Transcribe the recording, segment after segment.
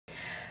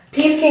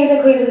Peace, kings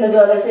and queens in the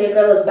building. So your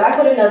girl is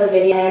back with another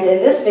video, and in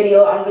this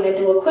video I'm going to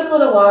do a quick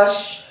little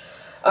wash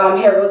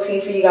hair routine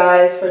for you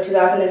guys for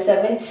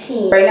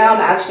 2017. Right now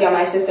I'm actually at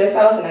my sister's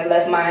house and I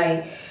left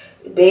my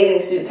bathing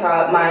suit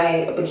top,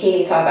 my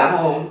bikini top at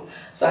home.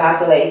 So I had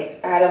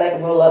to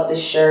roll up the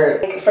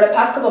shirt. For the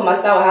past couple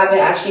months now, I haven't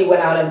actually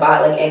went out and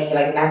bought any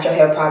natural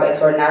hair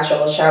products or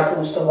natural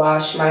shampoos to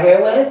wash my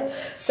hair with.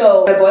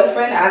 So my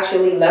boyfriend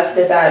actually left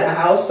this at my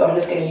house, so I'm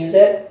just gonna use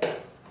it.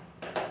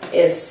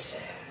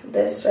 It's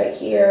this right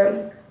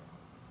here.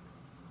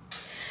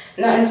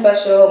 Nothing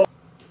special.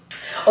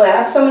 Oh, I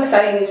have some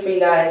exciting news for you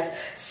guys.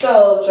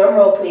 So, drum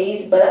roll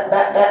please.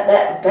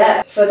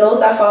 For those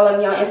that follow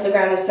me on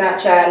Instagram and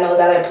Snapchat know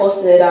that I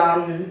posted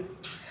a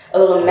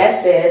little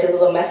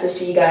message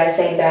to you guys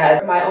saying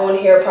that my own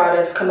hair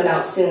products coming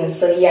out soon.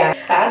 So yeah,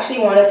 I actually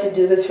wanted to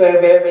do this for a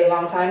very, very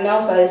long time now.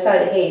 So I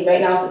decided, hey,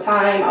 right now is the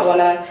time. I want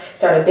to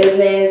start a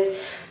business.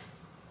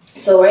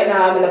 So right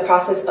now I'm in the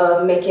process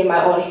of making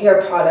my own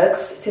hair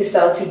products to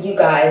sell to you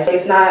guys.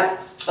 It's not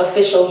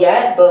official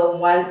yet, but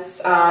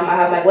once I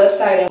have my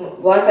website and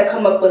once I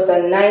come up with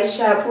a nice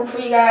shampoo for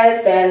you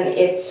guys, then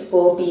it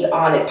will be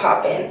on and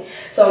popping.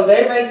 So I'm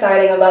very, very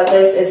excited about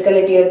this. It's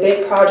going to be a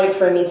big project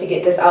for me to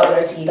get this out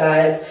there to you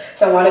guys.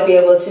 So I want to be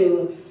able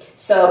to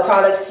sell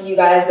products to you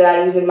guys that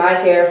I use in my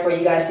hair for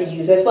you guys to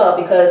use as well,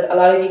 because a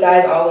lot of you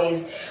guys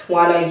always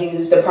want to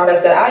use the products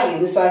that I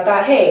use. So I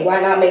thought, hey, why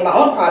not make my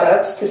own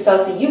products to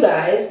sell to you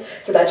guys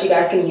so that you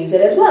guys can use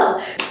it as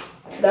well.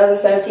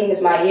 2017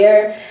 is my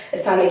year.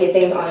 It's time to get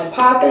things on and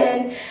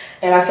popping,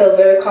 and I feel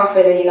very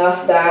confident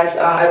enough that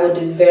I will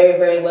do very,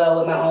 very well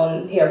with my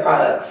own hair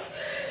products.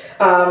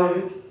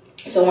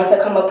 So once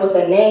I come up with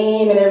a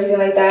name and everything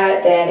like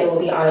that, then it will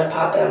be on and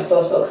popping. I'm so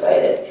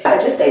excited.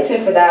 Just stay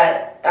tuned for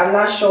that. I'm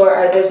not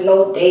sure, there's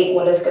no date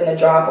when it's going to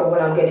drop or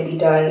when I'm going to be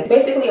done. It's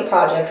basically a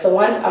project. So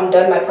once I'm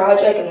done my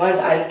project and once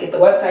I get the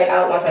website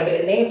out, once I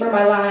get a name for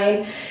my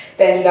line,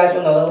 then you guys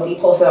will know. It'll be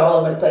posted all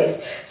over the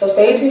place. So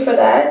stay tuned for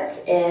that,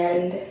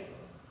 and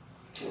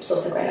I'm so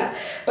sick right now.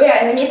 But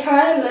yeah, in the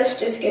meantime, let's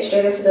just get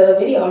straight into the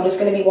video. I'm just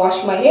going to be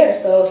washing my hair.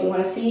 So if you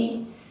want to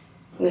see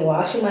me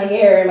washing my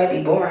hair, it might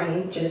be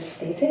boring. Just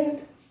stay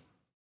tuned.